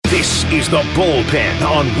This is the Bullpen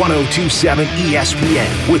on 102.7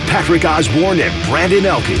 ESPN with Patrick Osborne and Brandon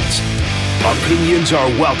Elkins. Opinions are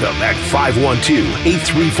welcome at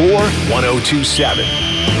 512-834-1027.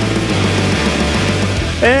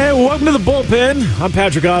 And welcome to the Bullpen. I'm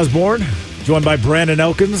Patrick Osborne, joined by Brandon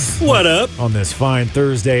Elkins. What up? On this fine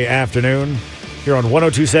Thursday afternoon here on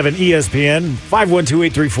 102.7 ESPN.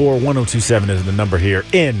 512-834-1027 is the number here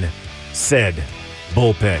in said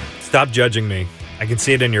Bullpen. Stop judging me. I can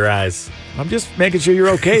see it in your eyes. I'm just making sure you're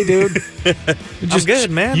okay, dude. I'm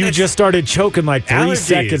good, man. You just started choking like 3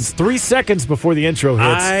 seconds. 3 seconds before the intro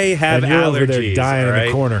hits. I have and you're allergies. over there dying in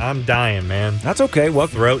the corner. I'm dying, man. That's okay. Well,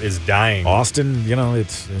 throat is dying. Austin, you know,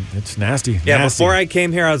 it's nasty. Yeah, nasty. before I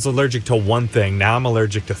came here, I was allergic to one thing. Now I'm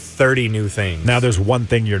allergic to 30 new things. Now there's one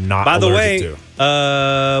thing you're not By the allergic way,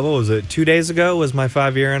 to. What was it? 2 days ago was my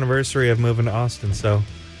 5-year anniversary of moving to Austin, so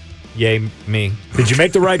yay me. Did you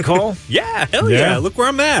make the right call? Yeah, hell yeah. Look where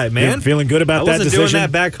I'm at, man. You're feeling good about that decision? I wasn't doing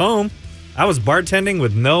that back home. I was bartending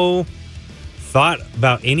with no thought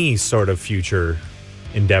about any sort of future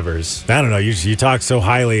endeavors. I don't know. You talk so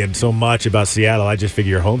highly and so much about Seattle, I just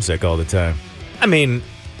figure you're homesick all the time. I mean,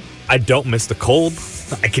 I don't miss the cold.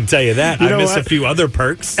 I can tell you that. I miss a few other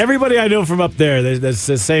perks. Everybody I know from up there, there's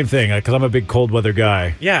the same thing, because I'm a big cold weather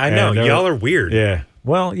guy. Yeah, I know. Y'all are weird. Yeah.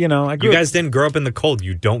 Well, you know, you guys didn't grow up in the cold.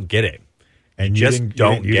 You don't get it. And you just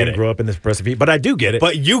don't get it. You didn't grow up in this oppressive heat, but I do get it.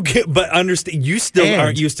 But understand, you still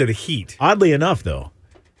aren't used to the heat. Oddly enough, though,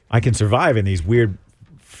 I can survive in these weird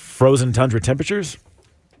frozen tundra temperatures.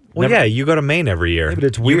 Well, yeah, you go to Maine every year. Yeah, but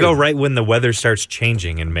it's weird. You go right when the weather starts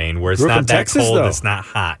changing in Maine, where it's not that Texas, cold, though. it's not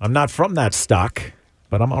hot. I'm not from that stock,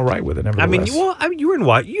 but I'm all right with it. Nevertheless. You were in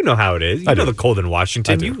you know how it is. You know the cold in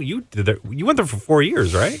Washington. You went there for 4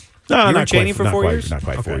 years, right? No, you were not in Cheney quite, for 4 years? Not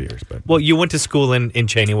quite 4 years. But well, you went to school in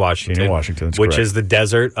Cheney, Washington. That's which correct. is the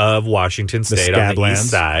desert of Washington State on the east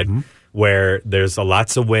side, where there's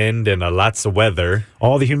lots of wind and lots of weather.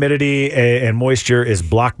 All the humidity and moisture is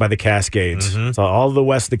blocked by the Cascades. So all the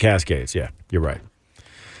west of the Cascades. Yeah, you're right.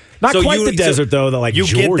 Not quite the desert, though. That you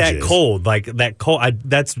George get that is. cold, like that cold.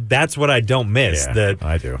 That's what I don't miss. Yeah,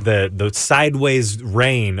 I do. The sideways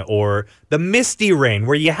rain or the misty rain,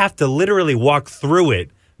 where you have to literally walk through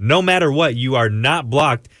it. No matter what, you are not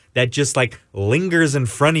blocked. That just like lingers in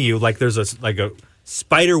front of you, like there's a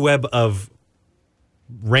spider web of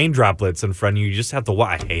rain droplets in front of you. You just have to walk.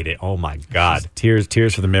 I hate it. Oh my God! Tears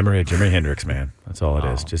for the memory of Jimi Hendrix, man. That's all it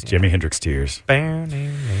is. Just Jimi Hendrix tears.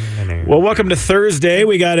 Well, welcome to Thursday.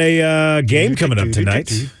 We got a game coming up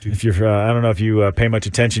tonight. If you're, I don't know if you pay much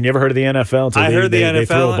attention. You ever heard of the NFL? I heard the NFL. They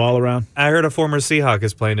throw a ball around. I heard a former Seahawk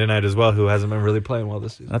is playing tonight as well, who hasn't been really playing well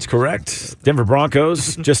this season. That's correct. Denver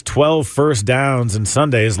Broncos just 12 first downs in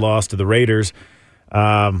Sunday's loss to the Raiders.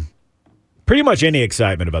 Pretty much any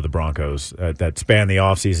excitement about the Broncos that spanned the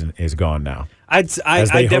offseason is gone now. I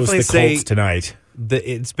definitely say Colts tonight.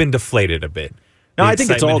 It's been deflated a bit. No, I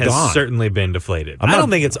think it's all has gone. Certainly been deflated. I don't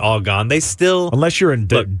think it's all gone. They still, unless you're in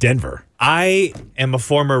Denver. I am a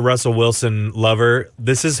former Russell Wilson lover.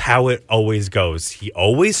 This is how it always goes. He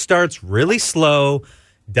always starts really slow,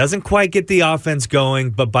 doesn't quite get the offense going,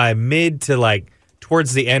 but by mid to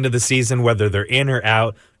towards the end of the season, whether they're in or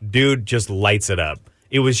out, dude just lights it up.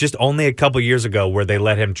 It was just only a couple years ago where they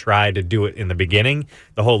let him try to do it in the beginning,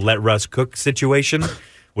 the whole let Russ cook situation,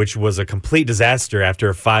 which was a complete disaster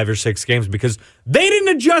after 5 or 6 games because they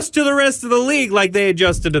didn't adjust to the rest of the league like they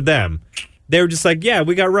adjusted to them. They were just like, yeah,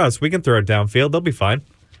 we got Russ. We can throw it downfield. They'll be fine.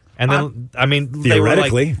 And then,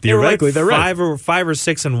 theoretically, they were they're right. 5 or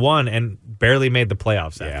 6-1 and barely made the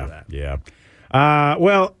playoffs after that. Yeah.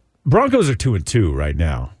 Well, Broncos are 2-2 right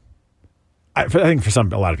now. I think for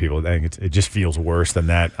a lot of people, I think it just feels worse than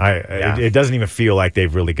that. It doesn't even feel like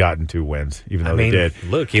they've really gotten 2 wins, even though they did.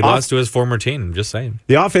 Look, he lost to his former team. I'm just saying.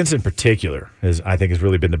 The offense in particular has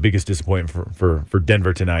really been the biggest disappointment for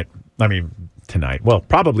Denver tonight. I mean, tonight. Well,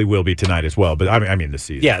 probably will be tonight as well, but I mean this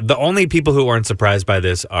season. Yeah, the only people who aren't surprised by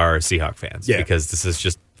this are Seahawk fans because this is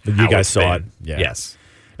just you guys saw it. Yeah. Yes.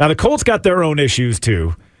 Now, the Colts got their own issues,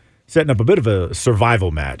 too, setting up a bit of a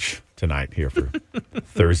survival match tonight here for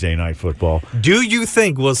Thursday Night Football. Do you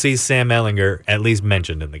think we'll see Sam Ehlinger at least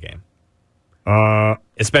mentioned in the game?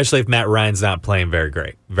 Especially if Matt Ryan's not playing very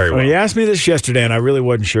well. He asked me this yesterday, and I really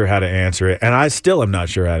wasn't sure how to answer it, and I still am not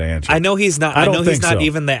sure how to answer it. I know he's not. He's not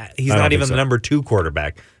even the number 2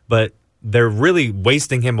 quarterback, but they're really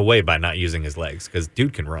wasting him away by not using his legs because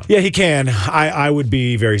dude can run. Yeah, he can. I would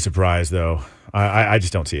be very surprised though. I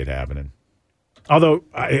just don't see it happening. Although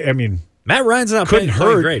I mean. Matt Ryan's not playing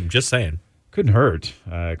great. Just saying. Couldn't hurt.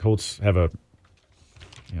 Colts have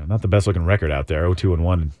not the best looking record out there.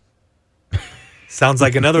 0-2-1. Sounds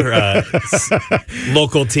like another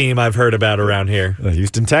local team I've heard about around here.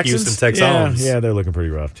 Houston Texans. Houston Texans. Yeah, they're looking pretty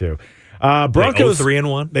rough too. Broncos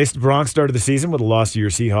 3-1. They Bronx started the season with a loss to your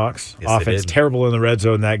Seahawks. Yes, offense terrible in the red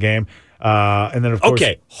zone in that game. And then of course,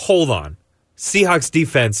 okay, hold on. Seahawks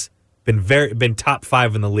defense been top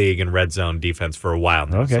 5 in the league in red zone defense for a while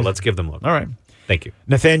now. Okay. So let's give them a look. All right. Thank you.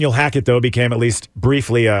 Nathaniel Hackett, though, became at least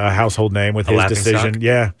briefly a household name with his decision. Stock.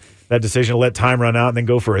 Yeah, that decision to let time run out and then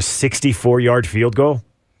go for a 64-yard field goal.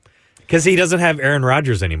 Because he doesn't have Aaron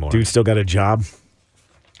Rodgers anymore. Dude still got a job.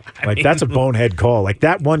 That's a bonehead call. Like,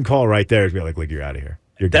 that one call right there is like, you're out of here.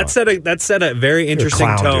 That set a very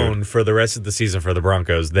interesting tone for the rest of the season for the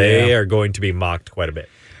Broncos. They are going to be mocked quite a bit.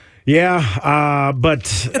 Yeah, but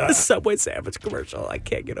the Subway sandwich commercial, I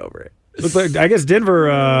can't get over it. I guess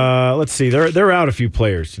Denver. Let's see, they're out a few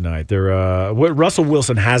players tonight. Russell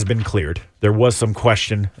Wilson has been cleared. There was some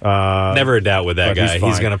question. Never a doubt with that guy.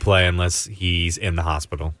 He's going to play unless he's in the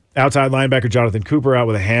hospital. Outside linebacker Jonathan Cooper out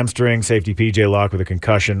with a hamstring. Safety P.J. Locke with a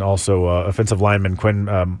concussion. Also, offensive lineman Quinn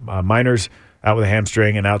Miners out with a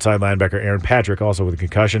hamstring, and outside linebacker Aaron Patrick also with a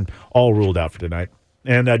concussion. All ruled out for tonight.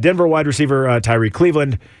 And Denver wide receiver Tyree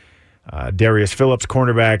Cleveland. Darius Phillips,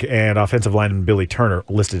 cornerback, and offensive lineman Billy Turner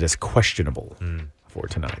listed as questionable for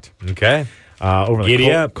tonight. Okay. Over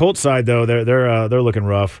the Colts side, though, they're looking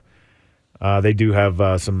rough. They do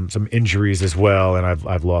have some injuries as well, and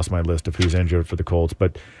I've lost my list of who's injured for the Colts.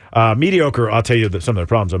 But mediocre, I'll tell you some of their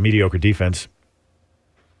problems. A mediocre defense.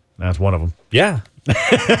 That's one of them. Yeah.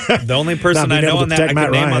 The only person I know on that I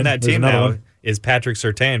can name on that team now is Patrick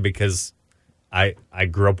Surtain because I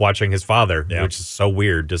grew up watching his father, which is so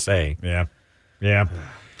weird to say. Yeah.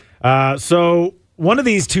 So one of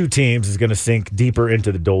these two teams is going to sink deeper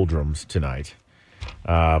into the doldrums tonight.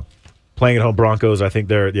 Playing at home Broncos, I think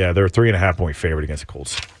they're a 3.5-point favorite against the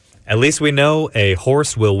Colts. At least we know a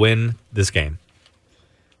horse will win this game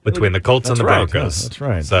between the Colts and the Broncos. Yeah, that's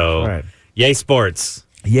right. So, yay sports.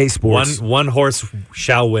 Yay sports. One horse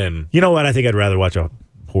shall win. You know what? I think I'd rather watch a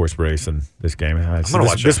horse race than this game.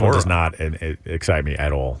 This one does not excite me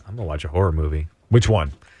at all. I'm going to watch a horror movie. Which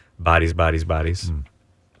one? Bodies.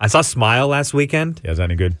 I saw Smile last weekend. Yeah, is that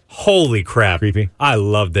any good? Holy crap. Creepy? I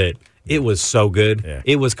loved it. It was so good. Yeah.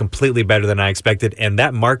 It was completely better than I expected. And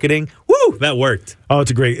that marketing, woo, that worked. Oh,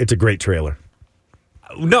 it's a great trailer.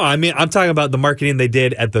 No, I mean, I'm talking about the marketing they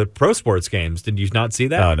did at the pro sports games. Did you not see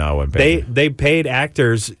that? Oh, no, I wasn't paying. They paid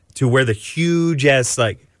actors to wear the huge ass,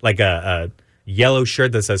 like a yellow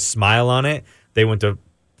shirt that says Smile on it. They went to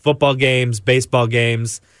football games, baseball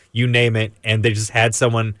games, you name it, and they just had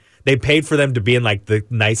someone. They paid for them to be in like the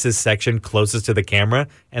nicest section closest to the camera,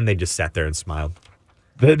 and they just sat there and smiled.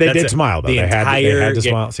 They did smile, though. They had to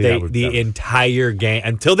smile. See, the entire game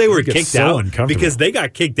until they were kicked out because they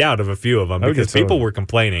got kicked out of a few of them because people were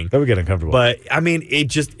complaining. They would get uncomfortable. But I mean,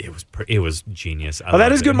 it was genius.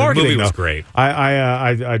 That is good marketing. The movie was great.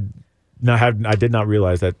 I did not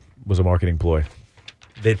realize that was a marketing ploy.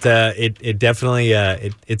 It's definitely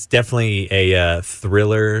a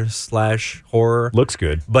thriller / horror. Looks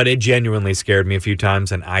good, but it genuinely scared me a few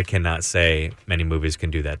times, and I cannot say many movies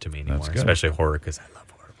can do that to me anymore, especially horror because I love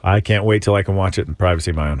horror. I can't wait till I can watch it in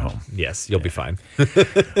privacy of my own home. Yes, you'll be fine.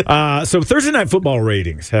 So Thursday Night Football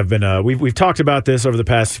ratings have been. We've talked about this over the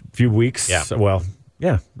past few weeks. Yeah.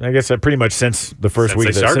 Yeah, I guess pretty much since the first week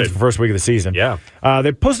of the season. Yeah,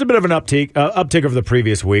 they posted a bit of an uptick over the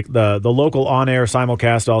previous week. The local on-air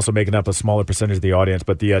simulcast also making up a smaller percentage of the audience,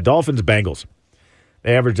 but the Dolphins Bengals,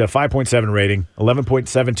 they averaged a 5.7 rating,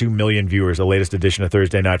 11.72 million viewers. The latest edition of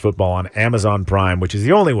Thursday Night Football on Amazon Prime, which is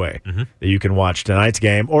the only way that you can watch tonight's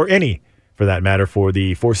game or any, for that matter, for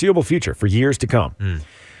the foreseeable future for years to come.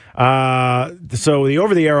 So the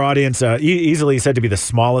over-the-air audience easily said to be the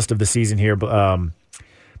smallest of the season here.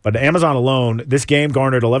 But Amazon alone, this game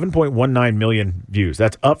garnered 11.19 million views.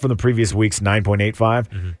 That's up from the previous week's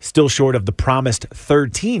 9.85. Still short of the promised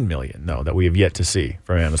 13 million, that we have yet to see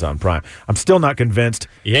from Amazon Prime. I'm still not convinced.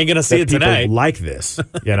 You ain't going to see it tonight. Like this,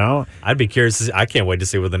 I'd be curious. I can't wait to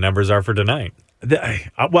see what the numbers are for tonight.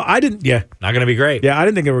 I didn't. Yeah, not going to be great. Yeah, I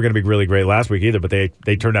didn't think they were going to be really great last week either, but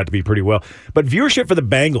they turned out to be pretty well. But viewership for the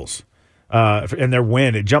Bengals and their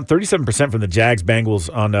win, it jumped 37% from the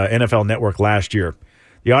Jags-Bengals on NFL Network last year.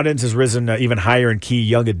 The audience has risen even higher in key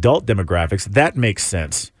young adult demographics. That makes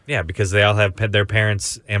sense. Yeah, because they all have their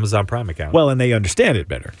parents' Amazon Prime account. Well, and they understand it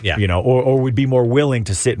better. Yeah. Or would be more willing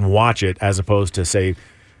to sit and watch it as opposed to, say,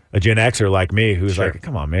 a Gen Xer like me who's like,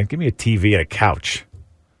 come on, man, give me a TV and a couch.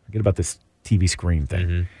 Forget about this TV screen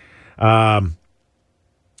thing.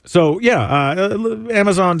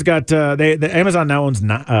 Amazon's got Amazon now owns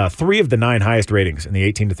 3 of the 9 highest ratings in the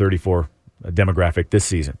 18 to 34 demographic this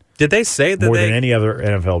season. Did they say that more than any other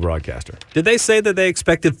NFL broadcaster. Did they say that they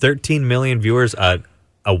expected 13 million viewers a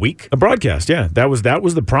week? A broadcast, yeah. That was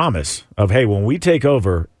the promise of, hey, when we take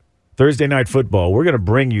over Thursday Night Football, we're going to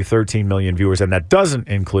bring you 13 million viewers, and that doesn't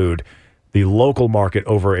include the local market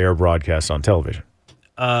over-air broadcasts on television.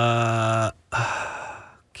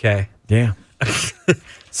 Okay. Yeah.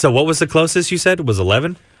 So what was the closest you said? It was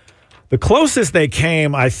 11? The closest they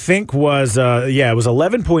came, I think, was, it was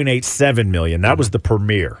 11.87 million. That was the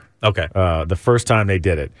premiere. Okay. The first time they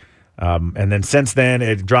did it. And then since then,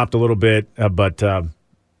 it dropped a little bit, but...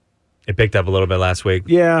 it picked up a little bit last week.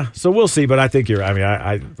 Yeah, so we'll see, but I think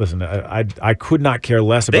listen, I could not care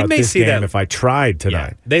less about this game if I tried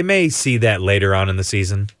tonight. Yeah, they may see that later on in the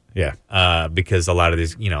season. Yeah. Because a lot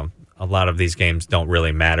of these games don't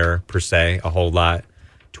really matter per se a whole lot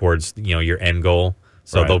towards, your end goal.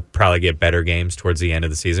 So they'll probably get better games towards the end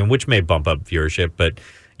of the season, which may bump up viewership. But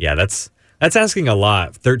yeah, that's asking a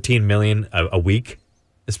lot. 13 million a week,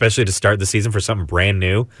 especially to start the season for something brand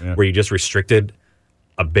new where you just restricted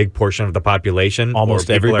a big portion of the population.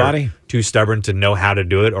 Almost everybody. Too stubborn to know how to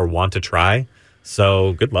do it or want to try.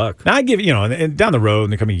 So good luck. Now I give and down the road in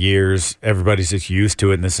the coming years, everybody's just used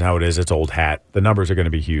to it, and this is how it is. It's old hat. The numbers are going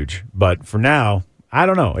to be huge, but for now, I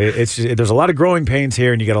don't know. It's just, there's a lot of growing pains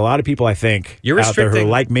here, and you got a lot of people I think out there who are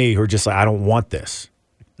like me who are just like, I don't want this.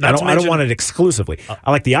 I don't want it exclusively.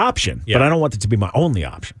 I like the option, but I don't want it to be my only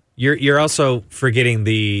option. You're also forgetting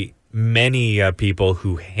the many people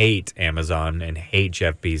who hate Amazon and hate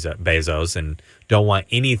Jeff Bezos and don't want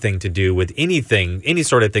anything to do with any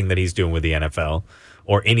sort of thing that he's doing with the NFL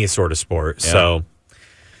or any sort of sport. Yeah. So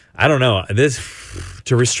I don't know.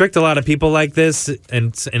 To restrict a lot of people like this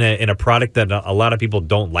and in a product that a lot of people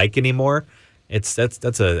don't like anymore, that's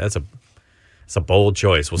a bold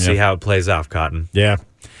choice. We'll see how it plays off, Cotton. Yeah.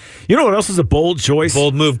 You know what else is a bold choice?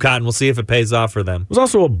 Bold move, Cotton. We'll see if it pays off for them. It was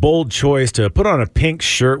also a bold choice to put on a pink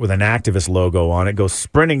shirt with an activist logo on it, go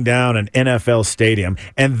sprinting down an NFL stadium,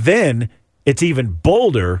 and then it's even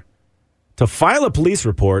bolder to file a police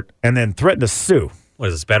report and then threaten to sue. What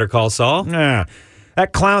is this, Better Call Saul? Nah.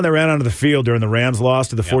 That clown that ran onto the field during the Rams' loss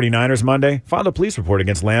to the 49ers Monday filed a police report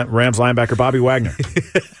against Rams linebacker Bobby Wagner.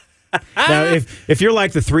 Now, if you're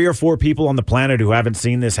like the 3 or 4 people on the planet who haven't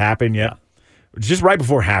seen this happen yet, just right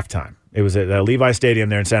before halftime, it was at Levi Stadium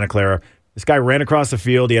there in Santa Clara. This guy ran across the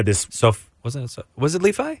field. He had this. Was it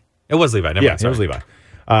Levi? It was Levi. Never mind, it was Levi.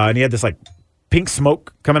 And he had this like pink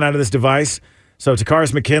smoke coming out of this device. So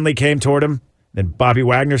Takaris McKinley came toward him. Then Bobby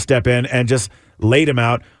Wagner stepped in and just laid him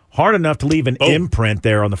out hard enough to leave an imprint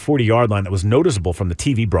there on the 40-yard line that was noticeable from the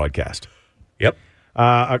TV broadcast. Yep.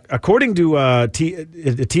 According to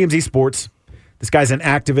TMZ Sports, this guy's an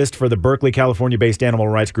activist for the Berkeley, California-based animal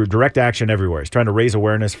rights group Direct Action Everywhere. He's trying to raise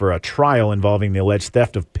awareness for a trial involving the alleged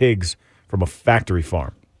theft of pigs from a factory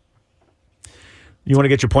farm. You want to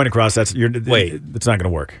get your point across? It's not going to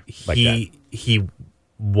work like that. He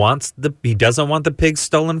doesn't want the pigs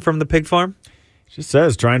stolen from the pig farm? It just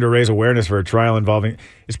says trying to raise awareness for a trial involving.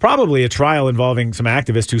 It's probably a trial involving some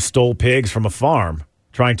activists who stole pigs from a farm,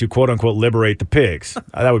 trying to quote-unquote liberate the pigs.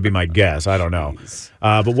 That would be my guess. I don't know.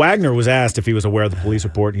 But Wagner was asked if he was aware of the police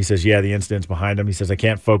report. He says, yeah, the incident's behind him. He says, I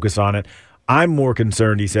can't focus on it. I'm more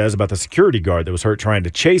concerned, he says, about the security guard that was hurt trying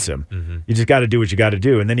to chase him. Mm-hmm. You just got to do what you got to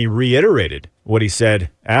do. And then he reiterated what he said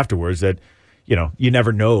afterwards, that, you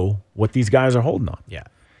never know what these guys are holding on. Yeah.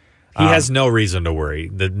 He has no reason to worry.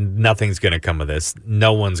 Nothing's going to come of this.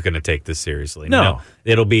 No one's going to take this seriously. No.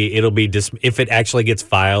 It'll be if it actually gets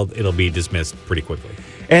filed, it'll be dismissed pretty quickly.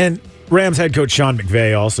 And Rams head coach Sean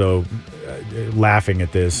McVay also laughing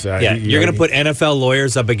at this. You're going to put NFL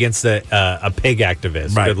lawyers up against a pig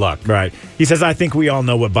activist. Right, good luck. Right. He says, I think we all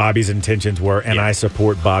know what Bobby's intentions were, and I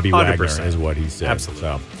support Bobby 100%. Wagner, is what he said. Absolutely.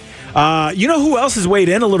 So. You know who else has weighed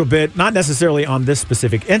in a little bit, not necessarily on this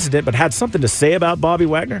specific incident, but had something to say about Bobby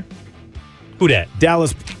Wagner? Who dat?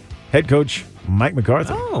 Dallas head coach Mike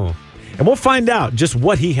McCarthy. Oh. And we'll find out just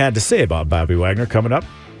what he had to say about Bobby Wagner coming up.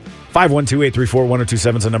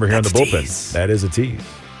 512-834-1027 is the number here on the bullpen. That is a tease.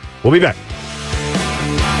 We'll be back.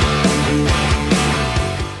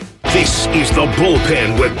 This is the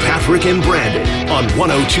Bullpen with Patrick and Brandon on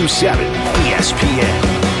 102.7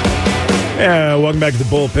 ESPN. Welcome back to the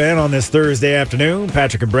Bullpen on this Thursday afternoon.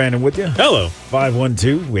 Patrick and Brandon with you. Hello.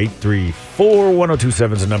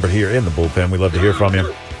 512-834-1027 is the number here in the Bullpen. We love to hear from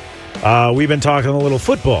you. We've been talking a little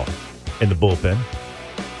football in the Bullpen,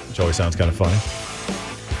 which always sounds kind of funny.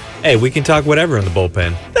 Hey, we can talk whatever in the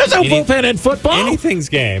bullpen. There's no bullpen in football. Anything's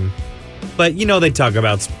game. But, they talk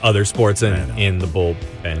about other sports in the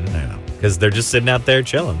bullpen. I know. Because they're just sitting out there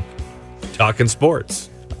chilling, talking sports,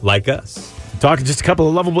 like us. Talking just a couple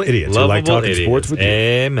of lovable idiots who like talking sports with you.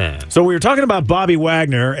 Amen. So we were talking about Bobby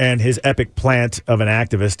Wagner and his epic plant of an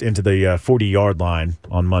activist into the 40-yard line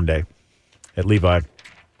on Monday at Levi.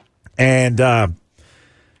 And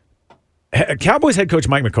Cowboys head coach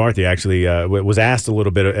Mike McCarthy actually was asked a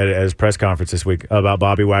little bit at his press conference this week about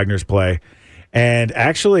Bobby Wagner's play. And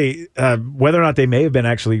actually, whether or not they may have been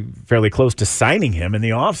actually fairly close to signing him in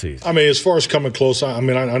the offseason. I mean, as far as coming close, I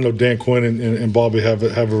know Dan Quinn and Bobby have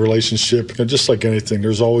a relationship. Just like anything,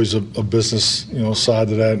 there's always a business side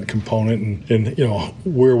to that component, and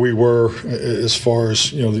where we were as far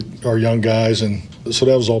as our young guys, and so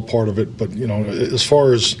that was all part of it. But as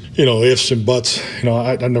far as ifs and buts,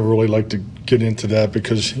 I never really like to get into that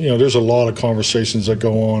because there's a lot of conversations that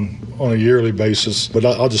go on a yearly basis. But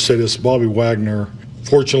I'll just say this: Bobby Wagner,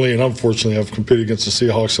 fortunately and unfortunately, I've competed against the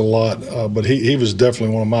Seahawks a lot, but he was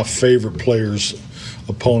definitely one of my favorite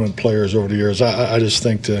opponent players over the years. I just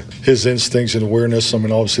think that his instincts and awareness,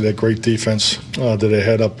 obviously that great defense that they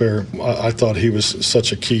had up there, I thought he was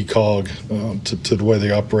such a key cog to the way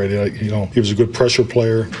they operated. He was a good pressure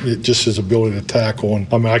player, just his ability to tackle.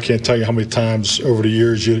 And I can't tell you how many times over the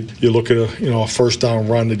years you look at a first down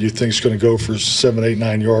run that you think is going to go for 7, 8,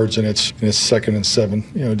 9 yards, and it's 2nd and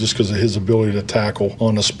 7, just because of his ability to tackle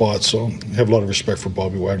on the spot. So I have a lot of respect for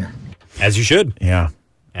Bobby Wagner. As you should. Yeah.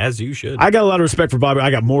 As you should. I got a lot of respect for Bobby. I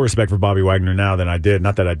got more respect for Bobby Wagner now than I did.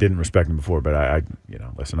 Not that I didn't respect him before, but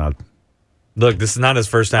listen, look, this is not his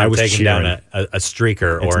first time taking down a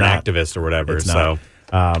streaker or an activist or whatever. So,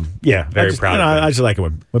 very proud of him. I just like it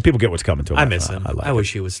when people get what's coming to them. I miss him. I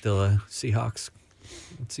wish he was still a Seahawks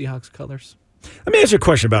colors. Let me ask you a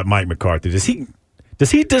question about Mike McCarthy. Does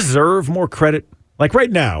he deserve more credit? Like right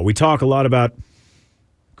now, we talk a lot about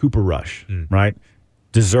Cooper Rush, right?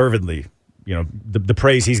 Deservedly. The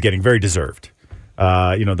praise he's getting, very deserved.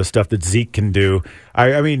 The stuff that Zeke can do.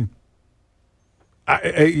 Dan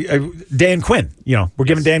Quinn, we're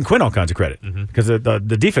giving Dan Quinn all kinds of credit because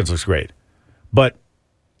the defense looks great. But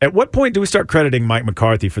at what point do we start crediting Mike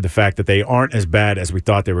McCarthy for the fact that they aren't as bad as we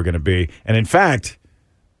thought they were going to be? And in fact,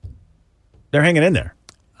 they're hanging in there.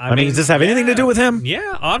 I mean, does this have anything to do with him?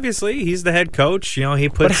 Yeah, obviously. He's the head coach.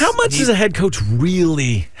 But how much does a head coach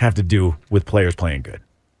really have to do with players playing good?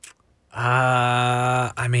 Look,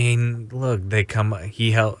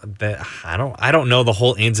 he helped that. I don't know the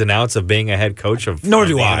whole ins and outs of being a head coach of Nor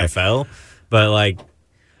do the I. NFL, but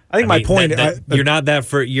my point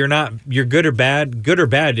you're good or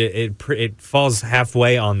bad. It falls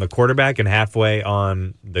halfway on the quarterback and halfway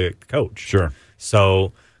on the coach. Sure.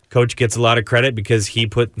 So coach gets a lot of credit because he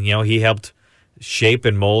helped shape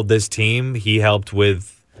and mold this team. He helped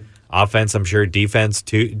with offense, I'm sure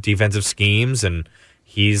defensive schemes, and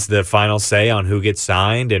he's the final say on who gets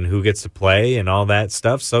signed and who gets to play and all that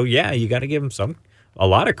stuff. So, yeah, you got to give him a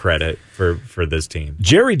lot of credit for this team.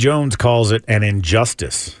 Jerry Jones calls it an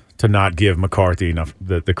injustice to not give McCarthy enough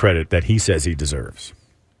the credit that he says he deserves.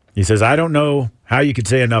 He says, I don't know how you could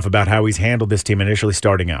say enough about how he's handled this team initially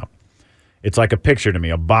starting out. It's like a picture to me,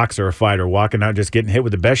 a boxer or a fighter walking out just getting hit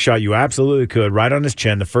with the best shot you absolutely could, right on his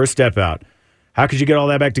chin, the first step out. How could you get all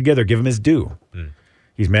that back together? Give him his due.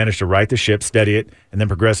 He's managed to right the ship, steady it, and then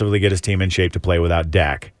progressively get his team in shape to play without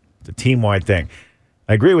Dak. It's a team-wide thing.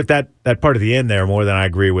 I agree with that part of the end there more than I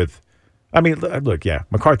agree with – look, yeah,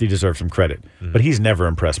 McCarthy deserves some credit, but he's never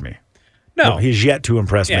impressed me. No. He's yet to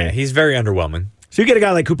impress me. Yeah, he's very underwhelming. So you get a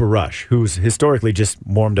guy like Cooper Rush, who's historically just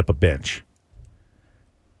warmed up a bench.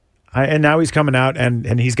 And now he's coming out,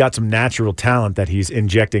 and he's got some natural talent that he's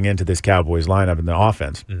injecting into this Cowboys lineup in the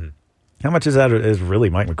offense. How much is that is really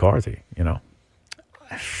Mike McCarthy,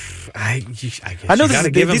 I guess I know you got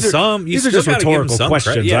to give him some. These are just rhetorical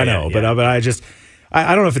questions. Yeah, I know, but I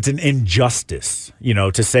don't know if it's an injustice,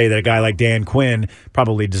 to say that a guy like Dan Quinn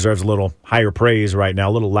probably deserves a little higher praise right now,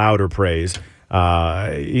 a little louder praise.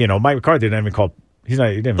 Mike McCarthy didn't even call. He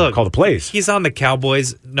didn't even call the plays. He's on the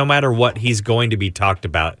Cowboys. No matter what, he's going to be talked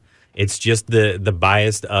about. It's just the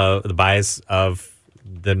bias of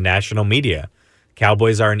the national media.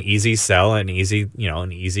 Cowboys are an easy sell, an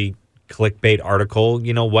easy clickbait article,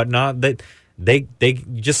 whatnot, that they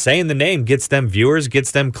just saying the name gets them viewers,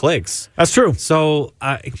 gets them clicks. That's true. So,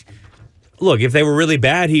 look, if they were really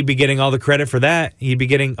bad, he'd be getting all the credit for that. He'd be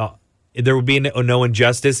getting there would be no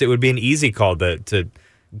injustice. It would be an easy call to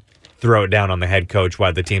throw it down on the head coach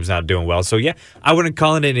while the team's not doing well. So, yeah, I wouldn't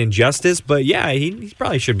call it an injustice, but, yeah, he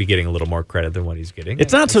probably should be getting a little more credit than what he's getting.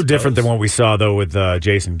 It's not so different than what we saw, though, with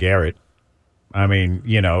Jason Garrett. I mean,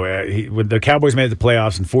 when the Cowboys made the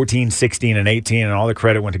playoffs in 14, 16, and 18, and all the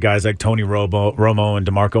credit went to guys like Tony Romo and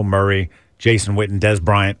DeMarco Murray, Jason Witten, Des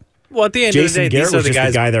Bryant. Well, at the end Jason of the day, Garrett these are was the just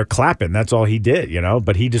guys. the guy there clapping. That's all he did,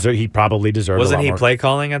 But he probably deserved. Wasn't a lot he more. play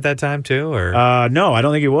calling at that time too? Or no, I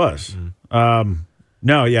don't think he was.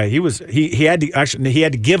 No, yeah, he was. He had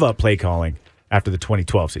to give up play calling after the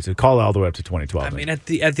 2012 season. Call all the way up to 2012. I mean, at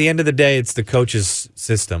the end of the day, it's the coach's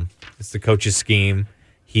system. It's the coach's scheme.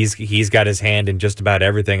 He's got his hand in just about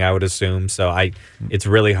everything, I would assume. So it's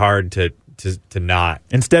really hard to not.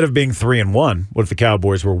 Instead of being 3-1, what if the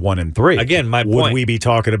Cowboys were 1-3? Again, my would point. we be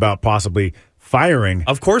talking about possibly firing?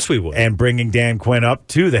 Of course we would. And bringing Dan Quinn up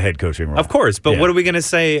to the head coaching role. Of course, but Yeah. what are we going to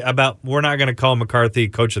say about? We're not going to call McCarthy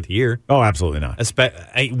Coach of the Year. Oh, absolutely not.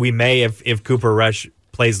 We may if Cooper Rush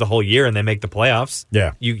plays the whole year and they make the playoffs.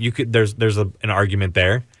 Yeah. you could. There's an argument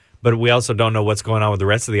there, but we also don't know what's going on with the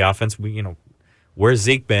rest of the offense. Where's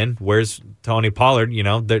Zeke been? Where's Tony Pollard?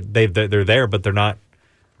 They're there, but they're not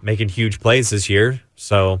making huge plays this year.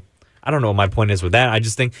 So I don't know what my point is with that. I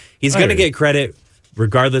just think he's going to get credit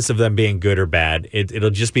regardless of them being good or bad. It'll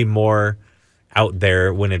just be more out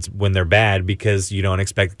there when they're bad because you don't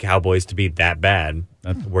expect the Cowboys to be that bad.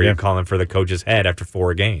 You're calling for the coach's head after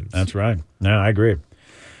 4 games. That's right. No, I agree.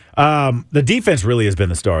 The defense really has been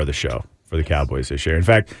the star of the show for the Cowboys this year. In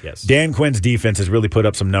fact, Yes. Dan Quinn's defense has really put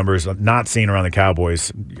up some numbers not seen around the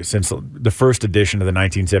Cowboys since the first edition of the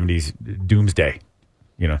 1970s Doomsday,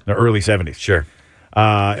 the early 70s. Sure.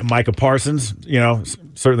 Micah Parsons,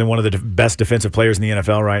 certainly one of the best defensive players in the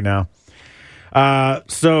NFL right now.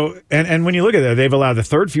 And when you look at that, they've allowed the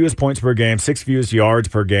third fewest points per game, 6th fewest yards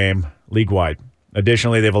per game league-wide.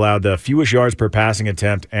 Additionally, they've allowed the fewest yards per passing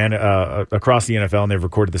attempt and across the NFL, and they've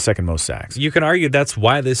recorded the second most sacks. You can argue that's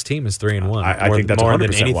why this team is 3-1. I think that's more 100%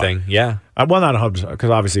 than anything. why. Yeah. Well, not 100%, because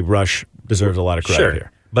obviously Rush deserves a lot of credit Sure.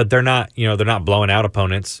 here. But they're not blowing out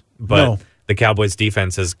opponents. But No. the Cowboys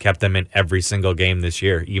defense has kept them in every single game this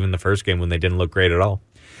year, even the first game when they didn't look great at all.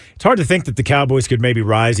 It's hard to think that the Cowboys could maybe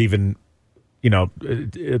rise even,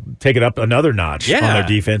 take it up another notch on their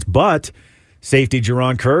defense. But safety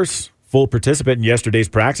Jerron Kearse, full participant in yesterday's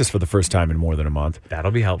practice for the first time in more than a month.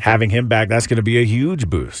 That'll be helpful. Having him back, that's going to be a huge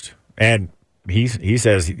boost. And he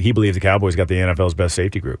says he believes the Cowboys got the NFL's best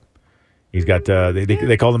safety group. He's got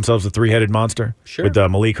they call themselves the 3-headed monster with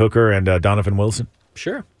Malik Hooker and Donovan Wilson.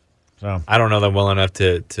 Sure. So I don't know them well enough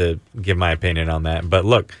to give my opinion on that. But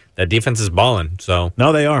look, that defense is balling. So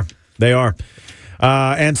no, they are. They are.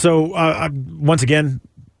 And so once again,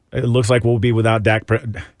 it looks like we'll be without Dak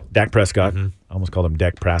Prescott. I almost called him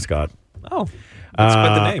Dak Prescott. oh, that's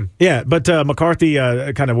quite the name. Yeah, but McCarthy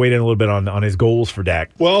kind of weighed in a little bit on his goals for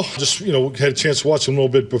Dak. Well, just had a chance to watch him a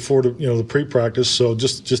little bit before the pre-practice. So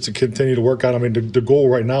just to continue to work out. I mean, the goal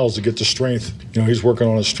right now is to get the strength. He's working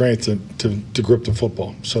on his strength to grip the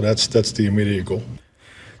football. So that's the immediate goal.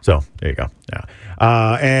 So there you go.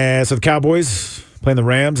 Yeah, and so the Cowboys playing the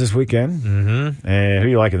Rams this weekend. Mm-hmm. And who do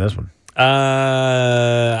you like in this one?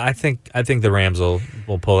 I think the Rams will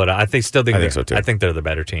pull it out. I think so too. I think they're the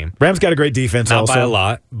better team. Rams got a great defense. Not also by a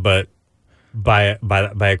lot, but by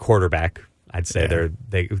a quarterback. I'd say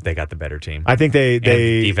they got the better team. I think they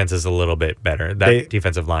the defense is a little bit better. That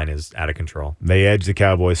defensive line is out of control. They edge the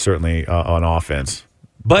Cowboys certainly on offense,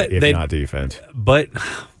 but if not defense. But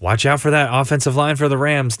watch out for that offensive line for the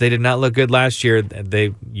Rams. They did not look good last year.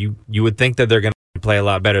 You would think that they're going to play a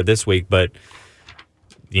lot better this week, but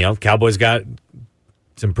Cowboys got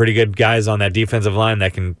some pretty good guys on that defensive line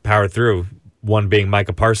that can power through. One being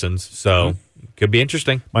Micah Parsons, so could be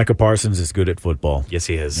interesting. Micah Parsons is good at football. Yes,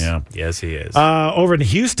 he is. Yeah. Yes, he is. Over in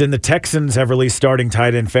Houston, the Texans have released starting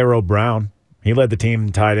tight end Pharaoh Brown. He led the team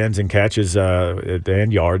in tight ends and catches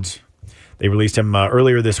and yards. They released him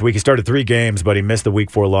earlier this week. He started 3 games, but he missed the Week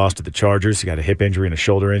 4 loss to the Chargers. He got a hip injury and a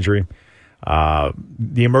shoulder injury.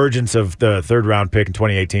 The emergence of the third-round pick in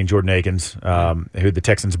 2018, Jordan Akins, who the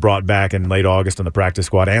Texans brought back in late August on the practice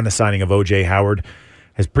squad, and the signing of O.J. Howard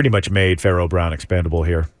has pretty much made Pharaoh Brown expendable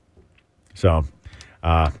here. So,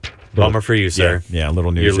 bummer for you, sir. Yeah, a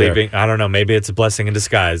little news. You're leaving. I don't know. Maybe it's a blessing in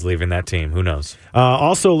disguise leaving that team. Who knows?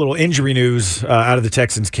 Also, a little injury news out of the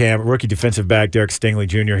Texans camp. Rookie defensive back Derek Stingley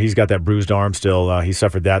Jr. He's got that bruised arm still. He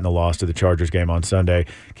suffered that in the loss to the Chargers game on Sunday.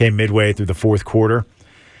 Came midway through the fourth quarter.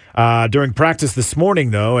 During practice this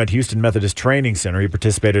morning, though, at Houston Methodist Training Center, he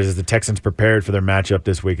participated as the Texans prepared for their matchup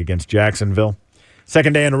this week against Jacksonville.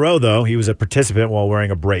 Second day in a row, though, he was a participant while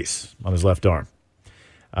wearing a brace on his left arm.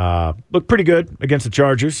 Looked pretty good against the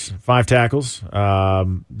Chargers. 5 tackles.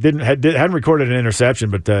 Hadn't recorded an interception,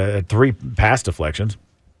 but 3 pass deflections.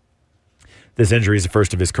 This injury is the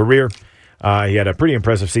first of his career. He had a pretty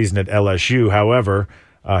impressive season at LSU. However,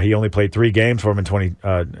 he only played 3 games for him in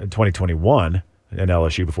 2021 in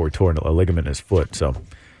LSU before he tore a ligament in his foot. So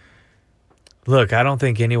Look, I don't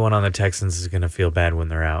think anyone on the Texans is going to feel bad when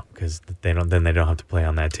they're out because they don't have to play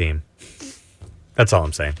on that team. That's all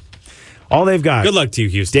I'm saying. All they've got. Good luck to you,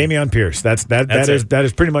 Houston. Dameon Pierce. That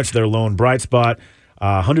is pretty much their lone bright spot.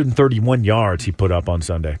 131 yards he put up on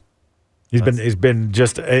Sunday. He's been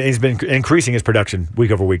increasing his production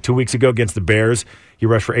week over week. 2 weeks ago against the Bears, he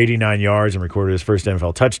rushed for 89 yards and recorded his first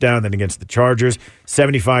NFL touchdown. Then against the Chargers,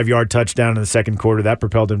 75-yard touchdown in the second quarter. That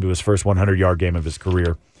propelled him to his first 100-yard game of his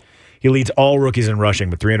career. He leads all rookies in rushing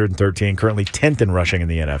with 313, currently 10th in rushing in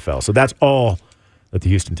the NFL. So that's all that the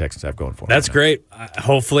Houston Texans have going for them. That's great.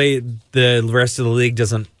 Hopefully the rest of the league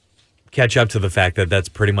doesn't catch up to the fact that that's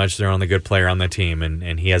pretty much their only good player on the team,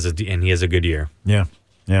 and he has a good year. Yeah.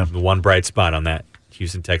 The one bright spot on that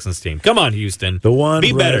Houston Texans team. Come on, Houston. The one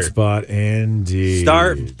Be bright better. spot, indeed.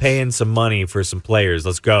 Start paying some money for some players.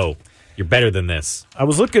 Let's go. You're better than this. I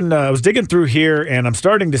was digging through here, and I'm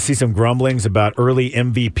starting to see some grumblings about early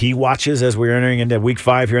MVP watches as we're entering into Week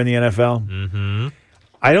 5 here in the NFL. Mm-hmm.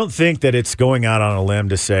 I don't think that it's going out on a limb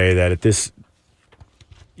to say that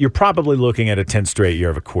you're probably looking at a 10th straight year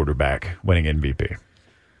of a quarterback winning MVP.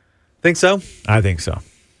 Think so? I think so.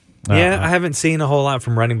 Yeah, I haven't seen a whole lot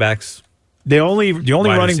from running backs. The only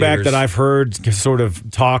running back receivers that I've heard sort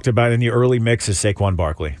of talked about in the early mix is Saquon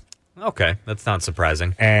Barkley. Okay, that's not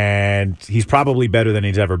surprising. And he's probably better than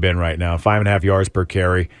he's ever been right now. 5.5 yards per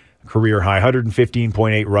carry, career high,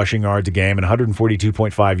 115.8 rushing yards a game, and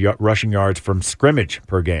 142.5 rushing yards from scrimmage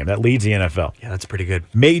per game. That leads the NFL. Yeah, that's pretty good.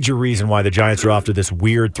 Major reason why the Giants are off to this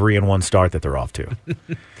weird 3-1 start that they're off to.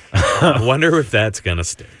 I wonder if that's going to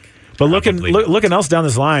stick. But looking else down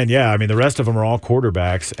this line, yeah, I mean, the rest of them are all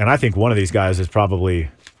quarterbacks, and I think one of these guys is probably,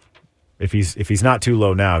 if he's not too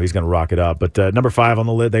low now, he's going to rock it up. But number 5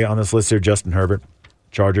 on this list here, Justin Herbert,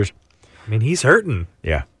 Chargers. I mean, he's hurting.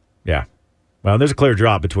 Yeah. Well, there's a clear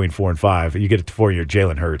drop between 4 and 5. You get it to 4, you're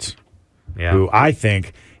Jalen Hurts, who I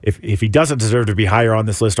think, if he doesn't deserve to be higher on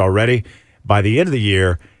this list already, by the end of the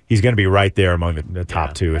year, he's going to be right there among the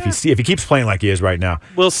top two. If he keeps playing like he is right now.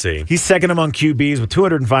 We'll see. He's second among QBs with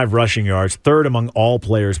 205 rushing yards, third among all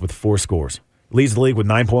players with 4 scores. Leads the league with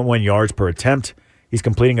 9.1 yards per attempt. He's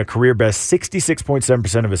completing a career-best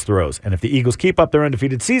 66.7% of his throws. And if the Eagles keep up their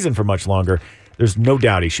undefeated season for much longer, there's no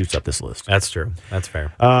doubt he shoots up this list. That's true. That's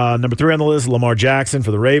fair. Number 3 on the list, Lamar Jackson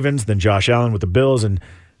for the Ravens, then Josh Allen with the Bills, and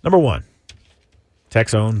number 1,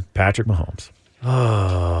 Tech's own Patrick Mahomes.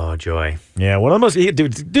 Oh, joy. Yeah,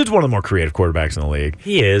 dude's one of the more creative quarterbacks in the league.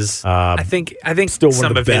 He is. I think still one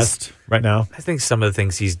of the best right now. I think some of the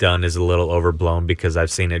things he's done is a little overblown because I've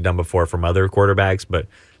seen it done before from other quarterbacks, but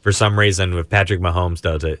for some reason, if Patrick Mahomes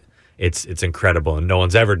does it, it's incredible, and no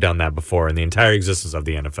one's ever done that before in the entire existence of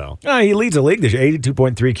the NFL. He leads the league this year,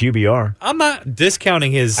 82.3 QBR. I'm not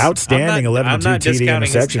discounting his outstanding 11-2 TD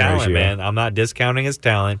interception ratio. Man. I'm not discounting his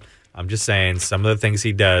talent. I'm just saying some of the things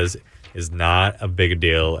he does is not a big a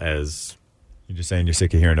deal as... You're just saying you're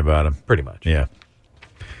sick of hearing about him. Pretty much. Yeah.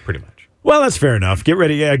 Pretty much. Well, that's fair enough. Get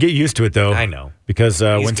ready. Yeah, get used to it, though. I know. Because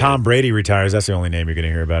when Tom Brady retires, that's the only name you're going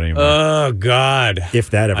to hear about anymore. Oh, God. If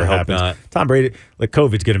that ever happens. Hope not. Tom Brady,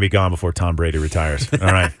 COVID's going to be gone before Tom Brady retires. All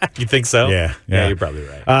right. You think so? Yeah, you're probably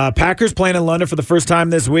right. Packers playing in London for the first time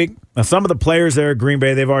this week. Now, some of the players there at Green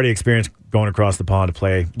Bay, they've already experienced going across the pond to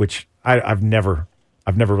play, which I've never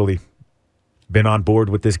really been on board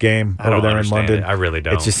with this game over there in London. I really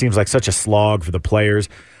don't. It just seems like such a slog for the players.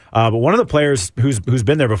 But one of the players who's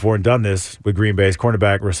been there before and done this with Green Bay is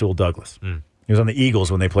cornerback Rasul Douglas. He was on the Eagles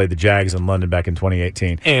when they played the Jags in London back in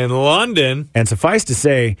 2018. In London. And suffice to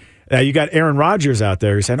say, you got Aaron Rodgers out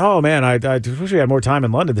there who's saying, oh, man, I wish we had more time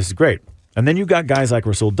in London. This is great. And then you got guys like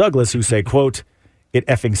Rasul Douglas who say, quote, it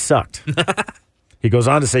effing sucked. He goes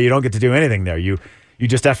on to say you don't get to do anything there. You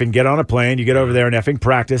just effing get on a plane, you get over there and effing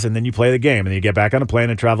practice, and then you play the game. And then you get back on a plane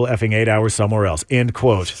and travel effing 8 hours somewhere else. End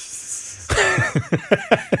quote.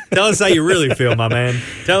 Tell us how you really feel, my man.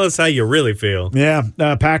 Tell us how you really feel. Yeah,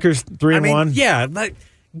 Packers 3-1. Yeah,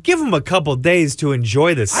 give them a couple days to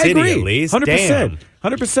enjoy the city at least. 100%. Damn.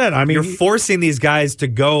 100%. I mean, you're forcing these guys to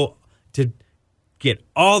go to get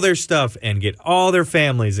all their stuff and get all their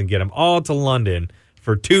families and get them all to London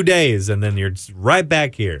for 2 days, and then you're right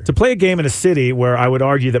back here. To play a game in a city where I would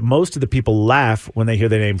argue that most of the people laugh when they hear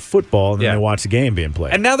the name football and then they watch the game being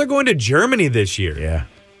played. And now they're going to Germany this year. Yeah.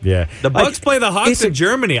 The Bucks play the Hawks in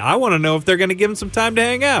Germany. I want to know if they're going to give them some time to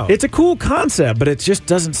hang out. It's a cool concept, but it just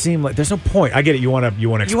doesn't seem like there's no point. I get it. You want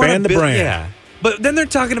to expand the brand. Yeah. But then they're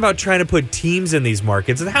talking about trying to put teams in these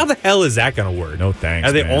markets. And how the hell is that going to work? No thanks.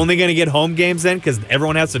 Are they only going to get home games then because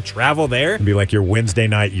everyone has to travel there? It'd be like your Wednesday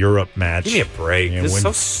night Europe match. Give me a break. This is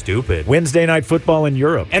so stupid. Wednesday night football in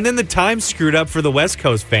Europe. And then the time's screwed up for the West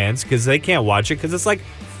Coast fans because they can't watch it because it's like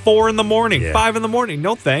 4 in the morning, Yeah. 5 in the morning.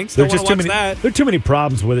 No thanks. There Don't are just want too to watch many. that. There are too many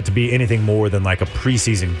problems with it to be anything more than like a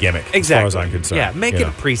preseason gimmick. Exactly. As far as I'm concerned. Yeah, make You it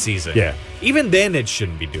know? preseason. Yeah. Even then, it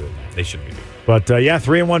shouldn't be doing that. They shouldn't be doing that. But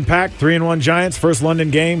 3-1 Pack, 3-1 Giants. First London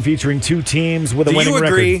game featuring two teams with a Do winning you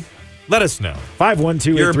agree? record. Let us know.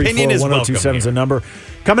 512-834-1027 is the number.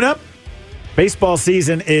 Coming up, baseball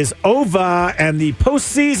season is over and the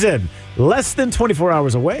postseason less than 24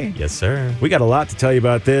 hours away. Yes, sir. We got a lot to tell you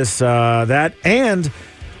about this, that, and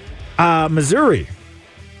Missouri.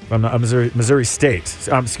 Missouri State.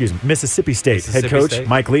 Excuse me, Mississippi State head coach State?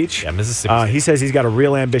 Mike Leach. Yeah, Mississippi State. He says he's got a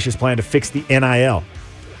real ambitious plan to fix the NIL.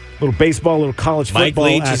 Little baseball, little college Mike football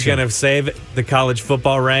Leach is action. going to save the college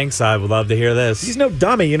football ranks. I would love to hear this. He's no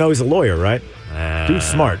dummy. You know he's a lawyer, right? Dude's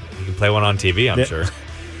smart. You can play one on TV, I'm Yeah. sure.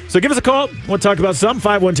 So give us a call. We'll talk about something.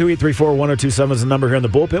 512-834-1027 is the number here in the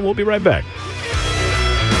bullpen. We'll be right back.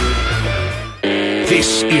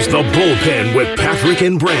 This is the Bullpen with Patrick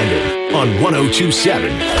and Brandon on 102.7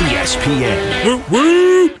 ESPN. Woo,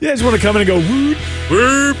 woo. Yeah, I just want to come in and go, woo.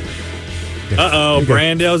 Whoop. Uh-oh, Okay.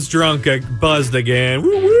 Brando's drunk, buzzed again.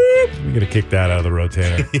 Whoop, whoop. I'm going to kick that out of the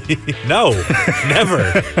rotator. No,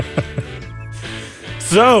 never.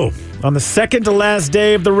 So, on the second to last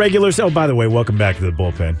day of the regular season. Oh, by the way, welcome back to the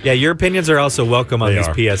bullpen. Yeah, your opinions are also welcome on They these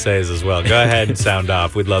are. PSAs as well. Go ahead and sound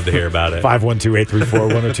off. We'd love to hear about it.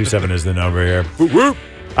 512-834-1027 is the number here.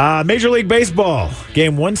 Major League Baseball,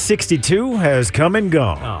 game 162 has come and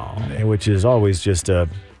gone, which is always just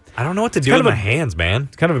I don't know what to do kind with of my a- hands, man.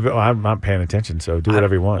 it's kind of a bit. I'm not paying attention, so do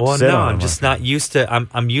whatever you want. Well, Sit no, on I'm them. just not used to.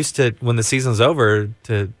 I'm used to when the season's over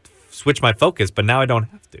to switch my focus, but now I don't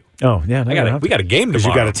have to. Oh, yeah. No, We got a game because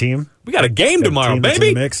tomorrow. you got a team. We got a game Got a tomorrow, team that's in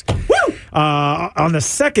baby. the mix. Woo! On the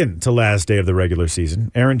second to last day of the regular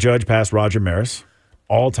season, Aaron Judge passed Roger Maris,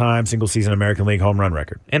 all-time single-season American League home run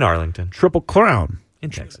record. In Arlington, Triple Crown. in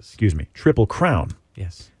Texas. Excuse me. Triple Crown.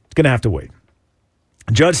 Yes. It's going to have to wait.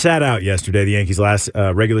 Judge sat out yesterday, the Yankees' last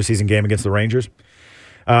regular season game against the Rangers,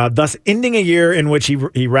 thus ending a year in which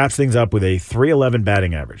he wraps things up with a .311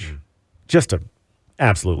 batting average. Just a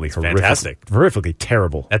absolutely fantastic. horrifically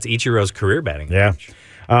terrible. That's Ichiro's career batting. Yeah. average.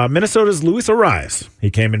 Minnesota's Luis Ariz. He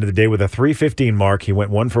came into the day with a .315 mark. He went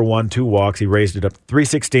 1 for 1, 2 walks. He raised it up to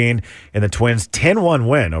 .316 in the Twins' 10-1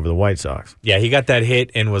 win over the White Sox. Yeah, he got that hit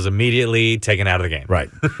and was immediately taken out of the game. Right.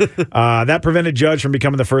 That prevented Judge from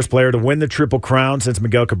becoming the first player to win the Triple Crown since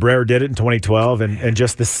Miguel Cabrera did it in 2012 and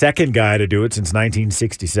just the second guy to do it since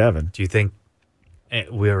 1967. Do you think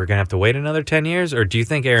we were going to have to wait another 10 years, or do you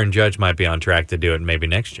think Aaron Judge might be on track to do it maybe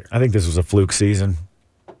next year? I think this was a fluke season.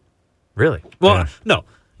 Really? Well, Yeah. no.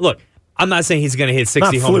 Look, I'm not saying he's going to hit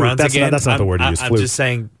 60 Not home fluke. runs That's again. not- that's not the word you use, I'm fluke. just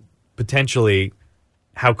saying potentially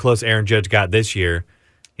how close Aaron Judge got this year.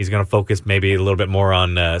 He's going to focus maybe a little bit more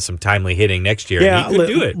on some timely hitting next year. Yeah, and he could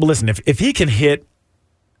do it. Well, listen, if he can hit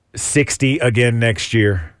 60 again next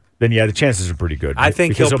year, then yeah, the chances are pretty good. I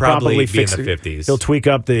think Because he'll probably be in fix the it. 50s. He'll tweak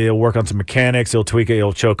up he'll work on some mechanics. He'll tweak it.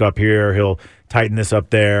 He'll choke up here. He'll tighten this up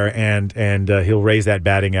there, and he'll raise that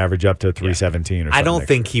batting average up to 317 or something. I don't next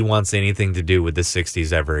think he wants anything to do with the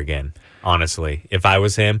 60s ever again. Honestly, if I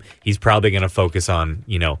was him, he's probably going to focus on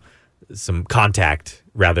some contact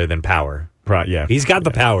rather than power. Yeah, He's got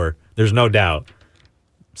the power. There's no doubt.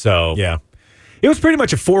 So yeah. It was pretty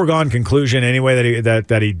much a foregone conclusion anyway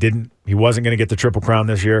that he wasn't going to get the Triple Crown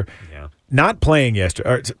this year. Yeah. Not playing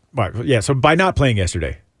yesterday. So by not playing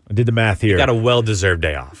yesterday, I did the math here. got a well-deserved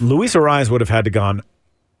day off. Luis Ariz would have had to gone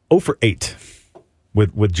 0 for 8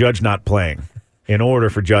 with Judge not playing in order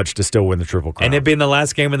for Judge to still win the Triple Crown. And it being the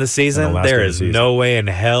last game of the season, last there game of is the season. no way in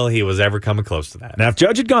hell he was ever coming close to that. Now, if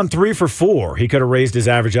Judge had gone 3 for 4, he could have raised his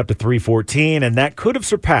average up to 314, and that could have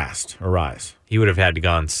surpassed Ariz, He would have had to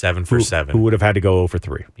gone 7 for 7. who would have had to go 0 for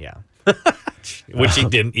 3. Yeah. Which he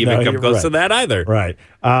didn't even No, come you're close right. to that either. Right.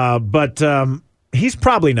 But he's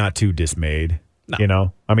probably not too dismayed.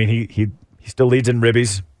 No. I mean, he still leads in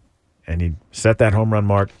ribbies, and he set that home run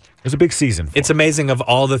mark. It was a big season for It's him. amazing of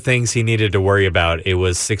all the things he needed to worry about, it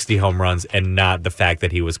was 60 home runs and not the fact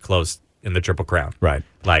that he was close in the Triple Crown. Right.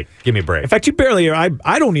 Like, give me a break. In fact, you barely. I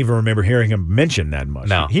don't even remember hearing him mention that much.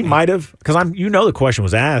 No. he might have, because the question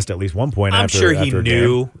was asked at least one point. I'm after, sure he after a game.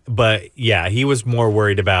 knew, but yeah, he was more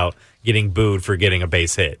worried about getting booed for getting a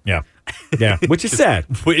base hit. Yeah, which is sad.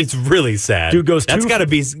 It's really sad. Dude goes That's two- got to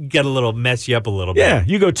get a little mess you up a little bit. Yeah,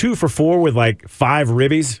 you go 2 for 4 with like 5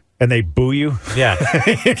 ribbies, and they boo you. Yeah,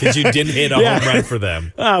 because you didn't hit a Yeah. home run for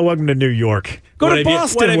them. Welcome to New York. Go What to have you-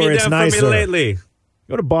 Boston what have where you it's done nicer. for me lately?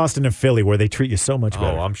 Go to Boston and Philly where they treat you so much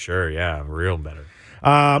better. Oh, I'm sure. Yeah, real better.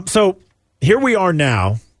 So here we are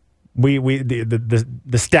now. The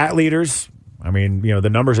stat leaders. I mean, the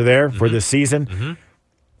numbers are there for this season.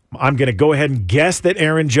 I'm going to go ahead and guess that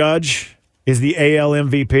Aaron Judge is the AL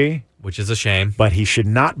MVP, which is a shame. but he should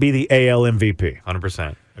not be the AL MVP.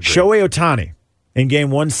 100%. Shohei Ohtani, in game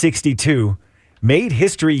 162, made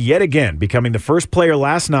history yet again, becoming the first player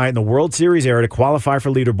last night in the World Series era to qualify for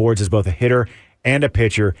leaderboards as both a hitter and a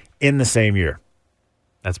pitcher in the same year.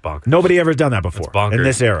 That's bonkers. Nobody ever done that before bonkers. in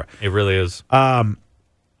this era. It really is.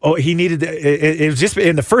 He needed it was just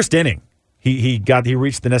in the first inning. He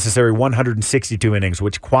reached the necessary 162 innings,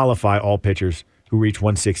 which qualify all pitchers who reach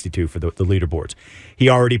 162 for the leaderboards. He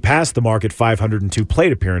already passed the mark at 502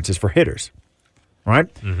 plate appearances for hitters.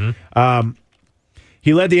 Right? Mm-hmm.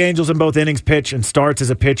 He led the Angels in both innings pitch and starts as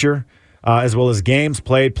a pitcher, as well as games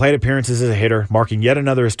played, plate appearances as a hitter, marking yet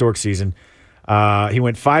another historic season. He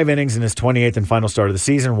went 5 innings in his 28th and final start of the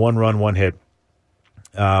season, 1 run, 1 hit.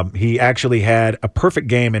 He actually had a perfect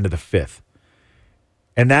game into the 5th.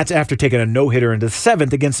 And that's after taking a no-hitter into the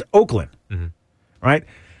 7th against Oakland. Mm-hmm. Right?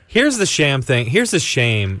 Here's the sham thing. Here's the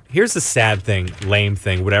shame. Here's the sad thing, lame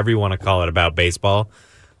thing, whatever you want to call it about baseball.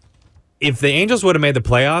 If the Angels would have made the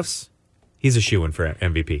playoffs, he's a shoo-in for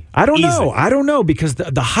MVP. I don't Easily. know. I don't know because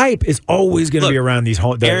the hype is always going to be around these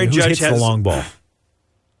who hits the long ball.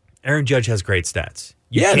 Aaron Judge has great stats.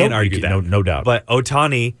 You Yeah, can't argue that. No doubt. But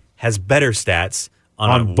Ohtani has better stats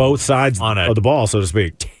on both sides of the ball, so to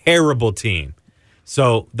speak. Terrible team.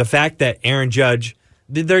 So the fact that Aaron Judge,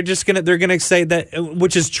 they're gonna say that,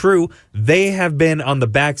 which is true. They have been on the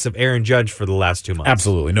backs of Aaron Judge for the last 2 months.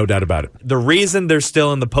 Absolutely, no doubt about it. The reason they're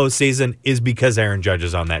still in the postseason is because Aaron Judge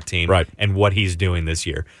is on that team, right, and what he's doing this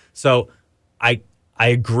year. So I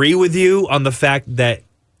agree with you on the fact that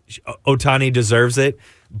Ohtani deserves it,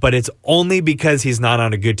 but it's only because he's not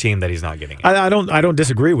on a good team that he's not getting it. I don't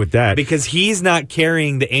disagree with that because he's not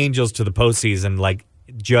carrying the Angels to the postseason like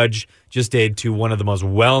Judge just did to one of the most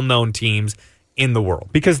well-known teams in the world.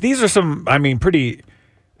 Because these are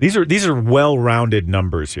these are well-rounded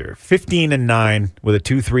numbers here. 15-9 with a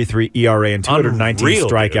 2.33 ERA and 219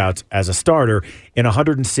 strikeouts as a starter in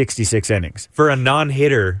 166 innings. For a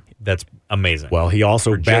non-hitter, that's amazing. Well, he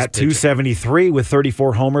also bat 273 with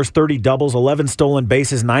 34 homers, 30 doubles, 11 stolen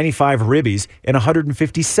bases, 95 ribbies in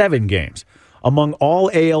 157 games. Among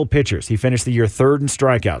all AL pitchers, he finished the year 3rd in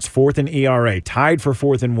strikeouts, 4th in ERA, tied for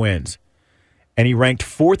 4th in wins. And he ranked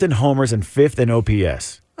 4th in homers and 5th in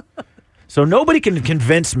OPS. So nobody can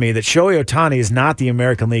convince me that Shohei Ohtani is not the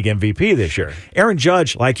American League MVP this year. Aaron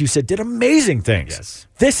Judge, like you said, did amazing things. Yes.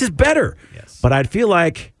 This is better. Yes. But I'd feel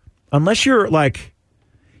like, unless you're like,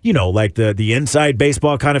 like the inside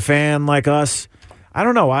baseball kind of fan like us, I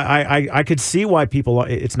don't know. I could see why people,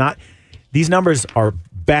 it's not, these numbers are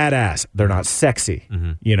badass. They're not sexy,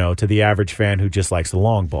 to the average fan who just likes the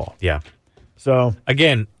long ball. Yeah. So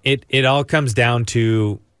again, it all comes down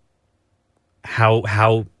to how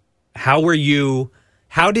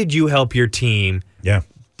did you help your team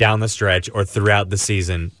down the stretch or throughout the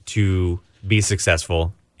season to be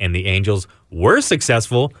successful? And the Angels were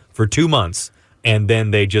successful for 2 months, and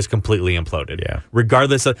then they just completely imploded. Yeah.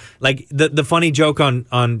 Regardless of, like, the funny joke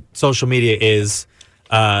on social media is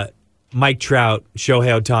Mike Trout,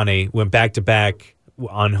 Shohei Ohtani went back-to-back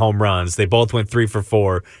on home runs. They both went 3 for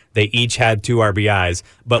 4. They each had 2 RBIs,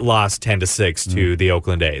 but lost 10-6 to the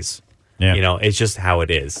Oakland A's. Yeah. It's just how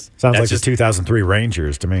it is. Sounds like just 2003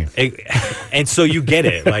 Rangers to me. And so you get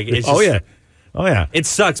it. Like, it's just, Oh, yeah. It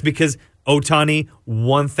sucks because Ohtani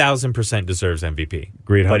 1,000% deserves MVP.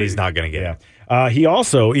 Agreed, but he's not going to get it. He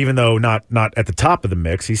also, even though not at the top of the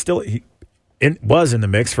mix, he was in the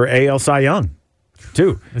mix for AL Cy Young,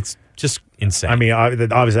 too. It's just insane. I mean,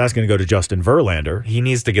 obviously that's going to go to Justin Verlander. He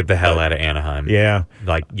needs to get the hell out of Anaheim. Yeah.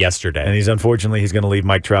 Like yesterday. And he's going to leave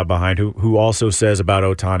Mike Trout behind, who also says about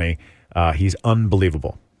Ohtani, he's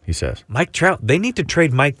unbelievable, he says. Mike Trout, they need to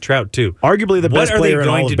trade Mike Trout, too. Arguably the best player in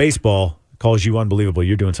all of baseball calls you unbelievable.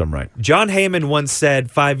 You're doing something right. John Heyman once said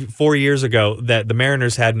 4 years ago that the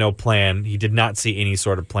Mariners had no plan. He did not see any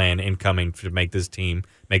sort of plan incoming to make this team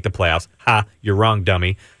make the playoffs. Ha, you're wrong,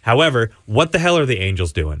 dummy. However, what the hell are the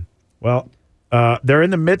Angels doing? Well, they're in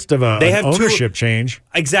the midst of an ownership change.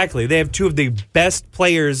 Exactly. They have 2 of the best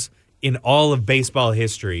players in all of baseball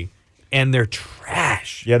history, and they're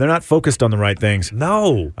trash. Yeah, they're not focused on the right things.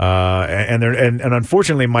 No. And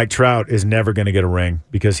unfortunately, Mike Trout is never going to get a ring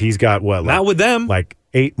because he's got not with them. Like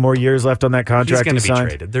 8 more years left on that contract. He's going to be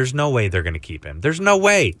traded. There's no way they're going to keep him. There's no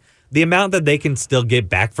way. The amount that they can still get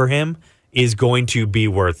back for him is going to be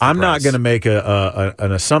worth the I'm price. not going to make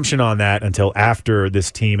an assumption on that until after this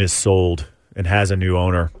team is sold and has a new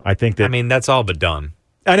owner. I think that. I mean, that's all but done.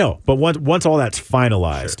 I know, but once all that's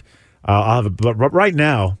finalized, sure. I'll have. But right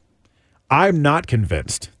now, I'm not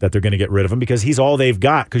convinced that they're going to get rid of him because he's all they've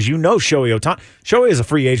got. Because Shohei Ohtani. Shohei is a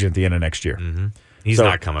free agent at the end of next year. Mm-hmm. He's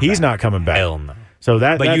not coming back. He's not coming back. Hell no. So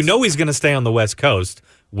but he's going to stay on the West Coast,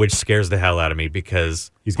 which scares the hell out of me because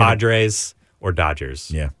he's Padres or Dodgers.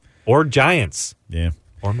 Yeah. Or Giants. Yeah.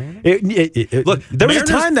 Or Mariners. Look, there was a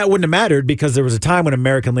time that wouldn't have mattered because there was a time when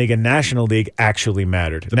American League and National League actually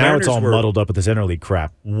mattered. Now Mariners it's all muddled up with this interleague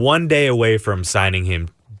crap. One day away from signing him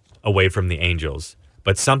away from the Angels.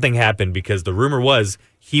 But something happened because the rumor was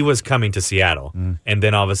he was coming to Seattle. And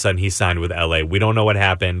then all of a sudden he signed with L.A. We don't know what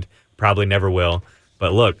happened. Probably never will.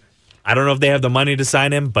 But look, I don't know if they have the money to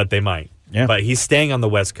sign him, but they might. Yeah. But he's staying on the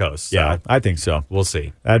West Coast. So yeah, I think so. We'll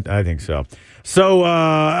see. I think so. So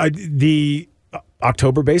the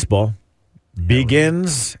October baseball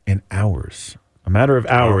begins in hours. A matter of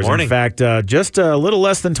hours. In fact, just a little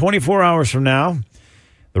less than 24 hours from now,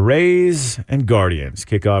 the Rays and Guardians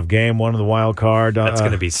kick off game one of the wild card. That's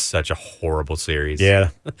going to be such a horrible series.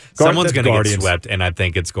 Yeah. Someone's going to get swept, and I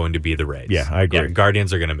think it's going to be the Rays. Yeah, I agree. Yeah,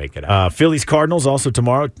 Guardians are going to make it out. Phillies Cardinals also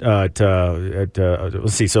tomorrow.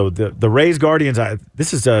 Let's see. So the Rays Guardians.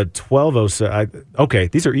 This is 12:07. Okay,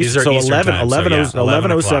 these are Eastern. So Eastern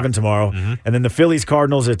 11:07 tomorrow, and then the Phillies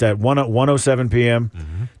Cardinals at 1:07 p.m.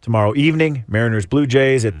 Tomorrow evening. Mariners Blue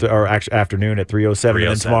Jays or actually afternoon at 3:07, and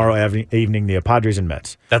then tomorrow evening the Padres and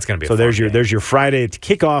Mets. That's going to be so. There's your Friday to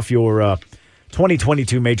kick off your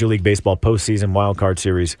 2022 Major League Baseball postseason wild card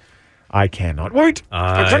series. I cannot wait.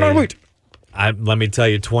 I cannot wait. Let me tell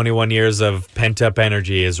you, 21 years of pent-up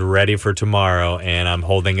energy is ready for tomorrow, and I'm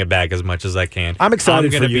holding it back as much as I can. I'm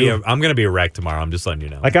excited for you. I'm going to be a wreck tomorrow. I'm just letting you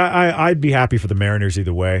know. Like I'd be happy for the Mariners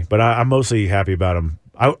either way, but I'm mostly happy about them.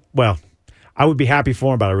 I would be happy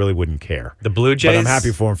for him, but I really wouldn't care. The Blue Jays, but I'm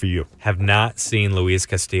happy for him for you. Have not seen Luis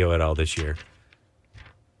Castillo at all this year.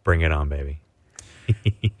 Bring it on, baby.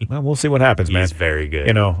 Well, we'll see what happens, man. He's very good.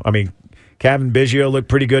 Kevin Biggio looked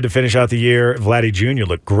pretty good to finish out the year. Vladdy Jr.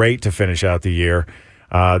 looked great to finish out the year.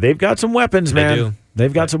 They've got some weapons, man. They do.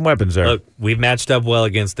 They've got some weapons there. Look, we've matched up well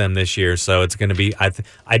against them this year, so it's going to be.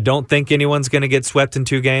 I don't think anyone's going to get swept in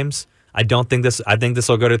 2 games. I think this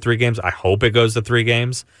will go to 3 games. I hope it goes to 3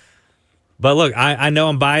 games. But look, I know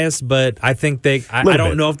I'm biased, but I think I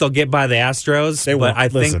don't know if they'll get by the Astros. But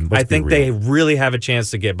I think they really have a chance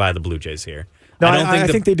to get by the Blue Jays here. No, I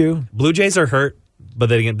think they do. Blue Jays are hurt, but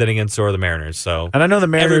then again, so are the Mariners. So, and I know the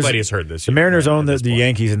Mariners. Everybody's hurt this year. The Mariners own the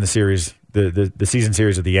Yankees in the series, the season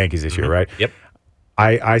series of the Yankees this year, right? Yep.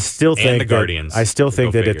 I still think and the Guardians. I still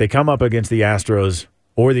think that if they come up against the Astros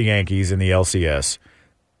or the Yankees in the LCS,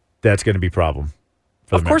 that's going to be a problem.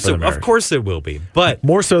 Of course it will be, but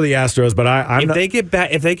more so the Astros. But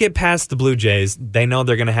if they get past the Blue Jays, they know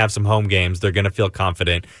they're going to have some home games. They're going to feel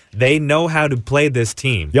confident. They know how to play this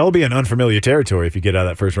team. Y'all will be in unfamiliar territory if you get out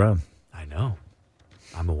of that first round. I know.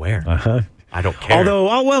 I'm aware. I don't care.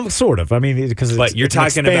 Although, sort of. I mean, but you're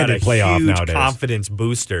talking about a huge nowadays. Confidence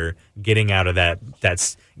booster getting out of that.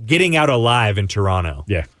 That's getting out alive in Toronto.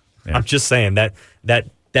 Yeah. I'm just saying that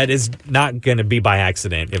is not going to be by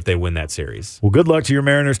accident if they win that series. Well, good luck to your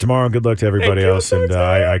Mariners tomorrow. Good luck to everybody else, and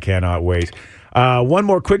I cannot wait. One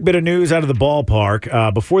more quick bit of news out of the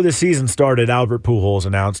ballpark. Before the season started, Albert Pujols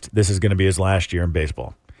announced this is going to be his last year in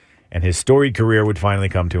baseball, and his storied career would finally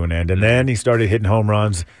come to an end. And then he started hitting home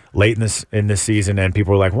runs late in this season, and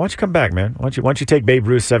people were like, "Why don't you come back, man? Why don't you take Babe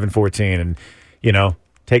Ruth 714 and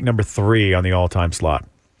take number 3 on the all-time slot,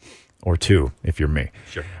 or 2 if you're me."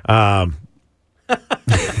 Sure.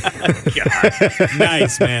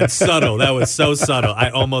 Nice, man. Subtle. That was so subtle. I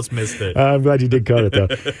almost missed it. I'm glad you did cut it,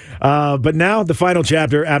 though. But now the final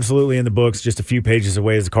chapter, absolutely in the books, just a few pages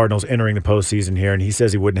away as the Cardinals entering the postseason here, and he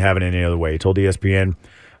says he wouldn't have it any other way. He told ESPN,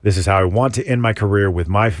 "This is how I want to end my career with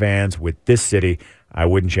my fans, with this city. I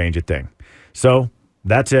wouldn't change a thing." So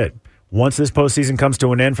that's it. Once this postseason comes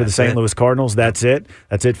to an end for the St. Louis Cardinals, that's it.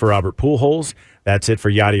 That's it for Robert Pujols. That's it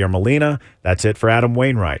for Yadier Molina. That's it for Adam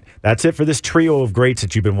Wainwright. That's it for this trio of greats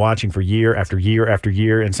that you've been watching for year after year after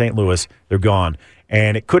year in St. Louis. They're gone.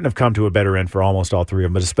 And it couldn't have come to a better end for almost all 3 of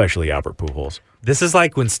them, but especially Albert Pujols. This is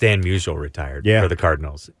like when Stan Musial retired for the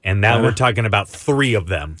Cardinals. And now we're talking about 3 of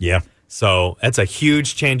them. Yeah. So that's a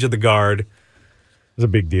huge change of the guard. It's a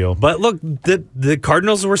big deal. But look, the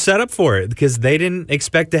Cardinals were set up for it because they didn't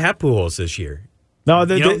expect to have Pujols this year. No,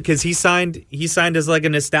 because he signed as like a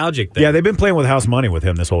nostalgic thing. Yeah, they've been playing with house money with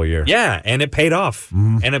him this whole year. Yeah, and it paid off,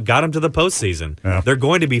 and it got him to the postseason. Yeah. They're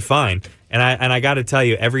going to be fine. And I got to tell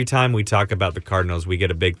you, every time we talk about the Cardinals, we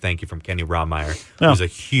get a big thank you from Kenny Rottmeyer, who's a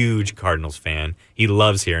huge Cardinals fan. He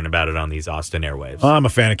loves hearing about it on these Austin airwaves. I'm a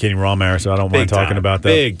fan of Kenny Rottmeyer, so I don't mind talking about that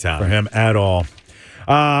big time for him at all.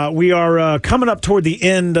 We are coming up toward the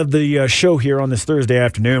end of the show here on this Thursday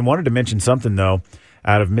afternoon. Wanted to mention something, though,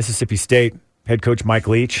 out of Mississippi State head coach Mike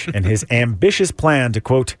Leach and his ambitious plan to,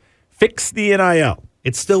 quote, fix the NIL.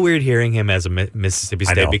 It's still weird hearing him as a Mississippi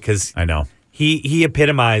State because I know. He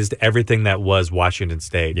epitomized everything that was Washington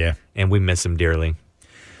State. Yeah. And we miss him dearly.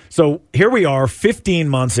 So here we are 15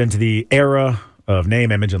 months into the era of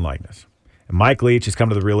name, image, and likeness. And Mike Leach has come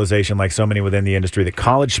to the realization, like so many within the industry, that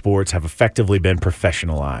college sports have effectively been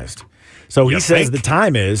professionalized. So he says the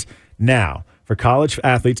time is now for college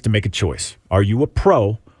athletes to make a choice. Are you a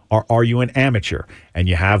pro or are you an amateur? And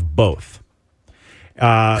you have both.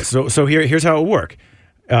 So here's how it would work.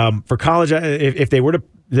 For college, if they were to,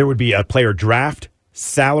 there would be a player draft,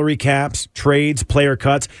 salary caps, trades, player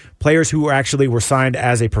cuts. Players who actually were signed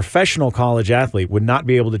as a professional college athlete would not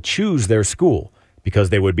be able to choose their school because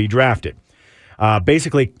they would be drafted.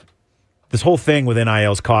 Basically, this whole thing with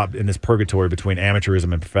NIL is caught in this purgatory between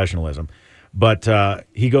amateurism and professionalism. But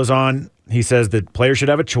he goes on, he says that players should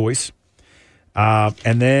have a choice.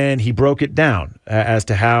 And then he broke it down as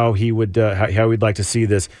to how he would how he'd like to see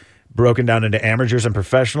this broken down into amateurs and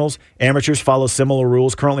professionals. Amateurs follow similar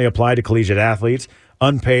rules currently applied to collegiate athletes.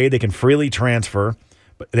 Unpaid, they can freely transfer,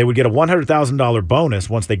 but they would get a $100,000 bonus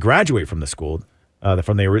once they graduate from the school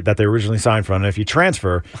that they originally signed from. And if you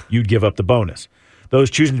transfer, you'd give up the bonus. Those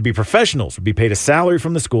choosing to be professionals would be paid a salary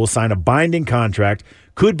from the school, sign a binding contract,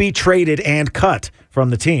 could be traded and cut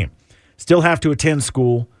from the team. Still have to attend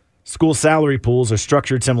school. School salary pools are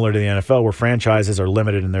structured similar to the NFL, where franchises are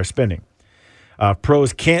limited in their spending.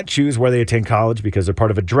 Pros can't choose where they attend college because they're part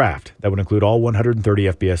of a draft that would include all 130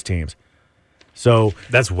 FBS teams. So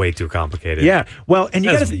that's way too complicated. Yeah, well, and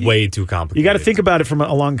that's way too complicated. You got to think about it from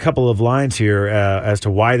along a couple of lines here as to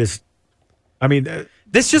why this. I mean,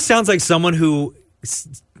 this just sounds like someone who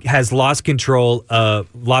has lost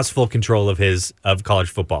full control of college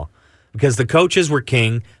football. Because the coaches were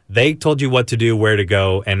king. They told you what to do, where to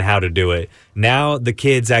go, and how to do it. Now the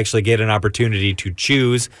kids actually get an opportunity to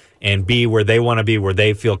choose and be where they want to be, where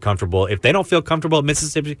they feel comfortable. If they don't feel comfortable at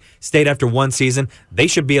Mississippi State after one season, they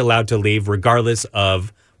should be allowed to leave regardless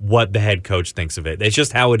of what the head coach thinks of it. It's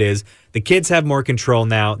just how it is. The kids have more control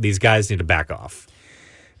now. These guys need to back off.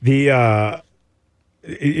 When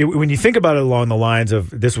you think about it along the lines of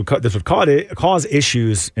this would cause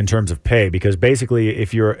issues in terms of pay, because basically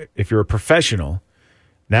if you're a professional,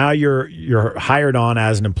 now you're hired on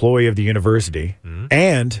as an employee of the university,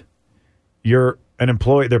 and you're an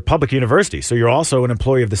employee. They're public universities, so you're also an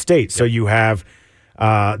employee of the state. So you have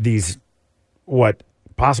these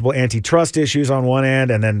possible antitrust issues on one end,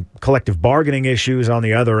 and then collective bargaining issues on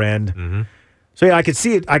the other end. So yeah, I could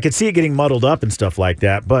see it getting muddled up and stuff like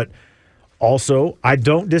that, but. Also, I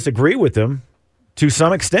don't disagree with him to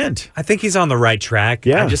some extent. I think he's on the right track.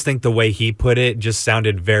 Yeah. I just think the way he put it just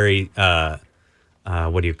sounded very, what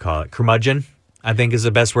do you call it? Curmudgeon, I think is the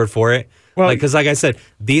best word for it. Well, because like I said,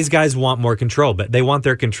 these guys want more control, but they want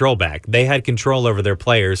their control back. They had control over their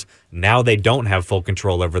players. Now they don't have full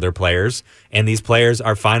control over their players, and these players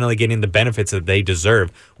are finally getting the benefits that they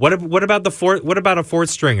deserve. What about a fourth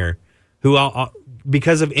stringer who,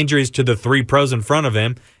 because of injuries to the three pros in front of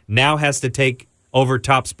him, now has to take over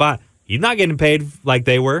top spot? He's not getting paid like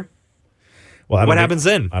they were. Well, what happens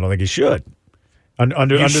then? I don't think he should.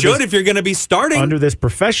 If you're going to be starting. Under this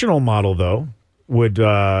professional model, though,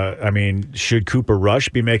 should Cooper Rush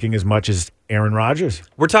be making as much as Aaron Rodgers?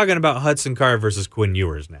 We're talking about Hudson Card versus Quinn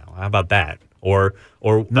Ewers now. How about that? Or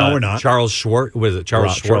no, we're not. Charles Schwartz. Was it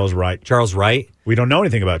Charles Schwartz? Charles Wright. Charles Wright. We don't know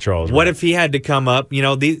anything about Charles Wright. What if he had to come up?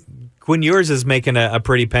 Quinn Ewers is making a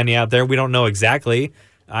pretty penny out there. We don't know exactly.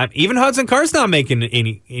 Even Hudson Card's not making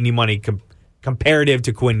any money comparative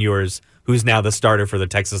to Quinn Ewers, who's now the starter for the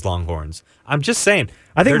Texas Longhorns. I'm just saying,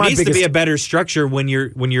 I think there needs to be a better structure when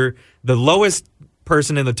you're the lowest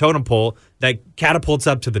person in the totem pole that catapults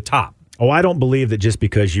up to the top. Oh, I don't believe that just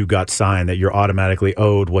because you got signed that you're automatically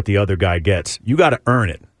owed what the other guy gets. You got to earn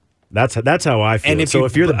it. That's how I feel. And if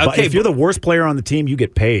you're the worst player on the team, you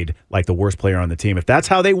get paid like the worst player on the team. If that's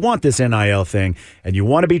how they want this NIL thing, and you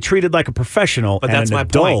want to be treated like a professional and an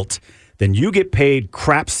adult, then you get paid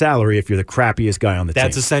crap salary if you're the crappiest guy on the team.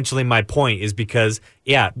 That's essentially my point, is because,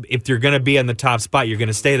 if you're going to be in the top spot, you're going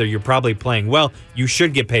to stay there, you're probably playing well, you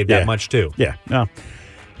should get paid that much too. Yeah, no.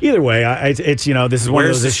 Either way, this is one of those issues.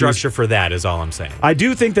 Where's the structure for that is all I'm saying. I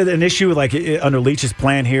do think that an issue like under Leach's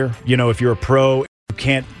plan here, if you're a pro,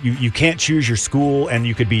 you can't choose your school and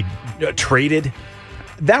you could be traded.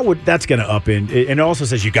 That's going to up in, and it also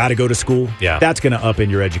says you got to go to school. Yeah, that's going to up in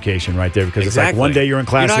your education right there, because it's like one day you're in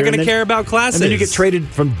class. You're not going to care about classes, and then you get traded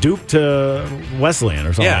from Duke to Wesleyan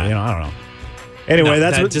or something. Yeah. I don't know. Anyway,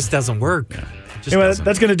 that just doesn't work. Yeah. Anyway,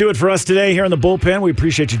 that's going to do it for us today here in the bullpen. We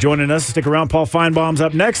appreciate you joining us. Stick around. Paul Feinbaum's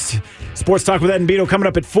up next. Sports Talk with Ed and Beto coming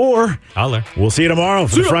up at 4. Holler. We'll see you tomorrow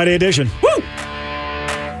for the Friday edition. Woo!